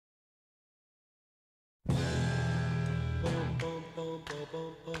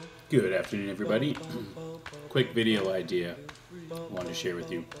Good afternoon, everybody. Quick video idea I wanted to share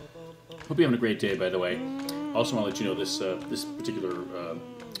with you. Hope you're having a great day, by the way. Also want to let you know this particular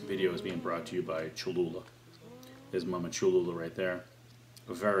video is being brought to you by Cholula. There's Mama Cholula right there.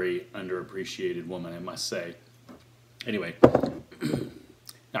 A very underappreciated woman, I must say. Anyway,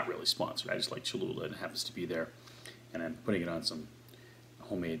 not really sponsored. I just like Cholula and it happens to be there. And I'm putting it on some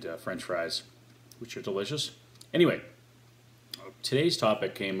homemade French fries, which are delicious. Anyway, today's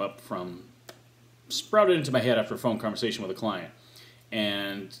topic sprouted into my head after a phone conversation with a client.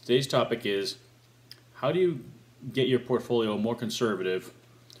 And today's topic is, how do you get your portfolio more conservative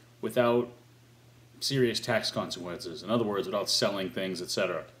without serious tax consequences? In other words, without selling things,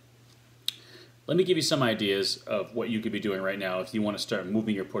 etc. Let me give you some ideas of what you could be doing right now if you want to start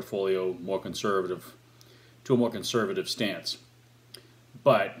moving your portfolio more conservative to a more conservative stance.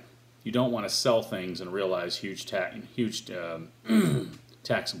 But you don't want to sell things and realize huge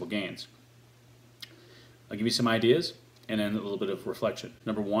taxable gains. I'll give you some ideas and then a little bit of reflection.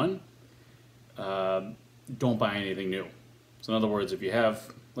 Number one, don't buy anything new. So in other words, if you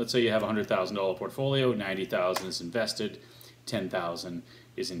have, let's say you have a $100,000 portfolio, $90,000 is invested, $10,000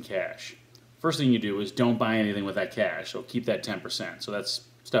 is in cash. First thing you do is don't buy anything with that cash, so keep that 10%. So that's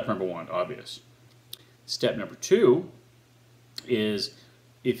step number one, obvious. Step number two is,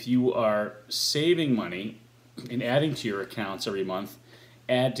 if you are saving money and adding to your accounts every month,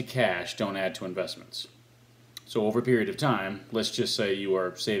 add to cash, don't add to investments. So over a period of time, let's just say you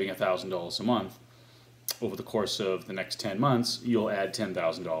are saving $1,000 a month. Over the course of the next 10 months, you'll add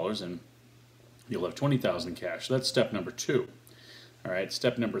 $10,000 and you'll have $20,000 in cash. So that's step number two. All right,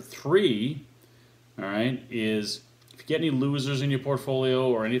 step number three, all right, is if you get any losers in your portfolio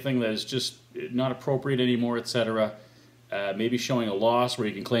or anything that is just not appropriate anymore, etc., maybe showing a loss where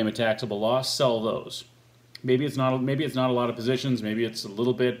you can claim a taxable loss, sell those. Maybe it's not a lot of positions, maybe it's a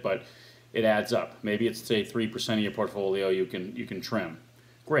little bit, but it adds up. Maybe it's, say, 3% of your portfolio you can trim.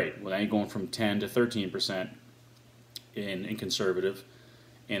 Great. Well, now you're going from 10 to 13% in conservative,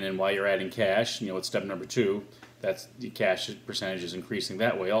 and then while you're adding cash, it's step number two. That's the cash percentage is increasing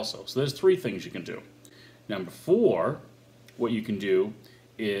that way also. So there's three things you can do. Number four, what you can do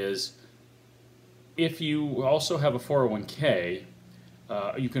is, if you also have a 401k,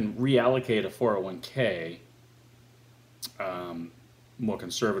 you can reallocate a 401k more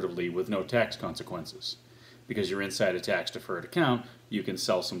conservatively with no tax consequences. Because you're inside a tax-deferred account, you can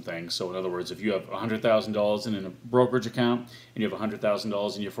sell some things. So in other words, if you have $100,000 in a brokerage account and you have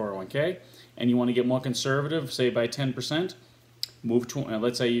 $100,000 in your 401k and you want to get more conservative, say by 10%, move to,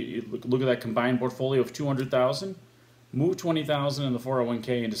 let's say you look at that combined portfolio of $200,000, move $20,000 in the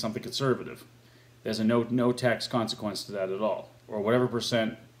 401k into something conservative. There's no tax consequence to that at all, or whatever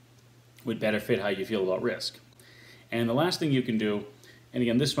percent would better fit how you feel about risk. And the last thing you can do, and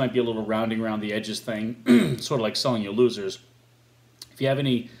again, this might be a little rounding around the edges thing, sort of like selling your losers. If you have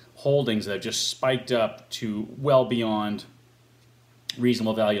any holdings that have just spiked up to well beyond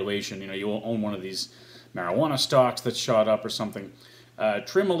reasonable valuation, you own one of these marijuana stocks that shot up or something,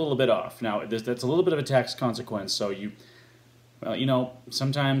 trim a little bit off. Now, that's a little bit of a tax consequence, so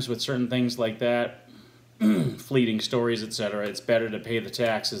sometimes with certain things like that, fleeting stories, etc., it's better to pay the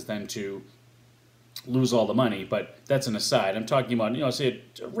taxes than to lose all the money, but that's an aside. I'm talking about, say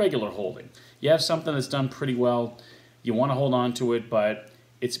a regular holding. You have something that's done pretty well, you want to hold on to it, but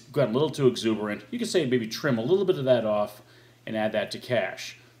it's got a little too exuberant. You could say maybe trim a little bit of that off and add that to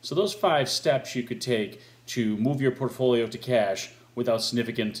cash. So those 5 steps you could take to move your portfolio to cash without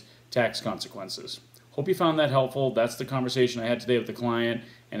significant tax consequences. Hope you found that helpful. That's the conversation I had today with the client.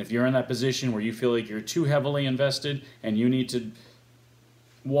 And if you're in that position where you feel like you're too heavily invested and you need to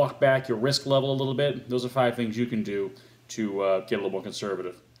walk back your risk level a little bit, those are 5 things you can do to get a little more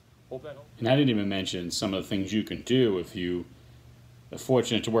conservative. Hope that helps. And I didn't even mention some of the things you can do if you are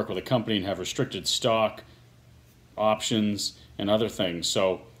fortunate to work with a company and have restricted stock, options, and other things.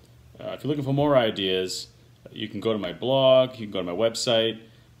 So if you're looking for more ideas, you can go to my blog, you can go to my website,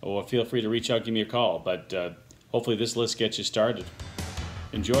 or feel free to reach out, give me a call. But hopefully this list gets you started.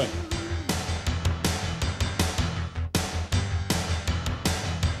 Enjoy.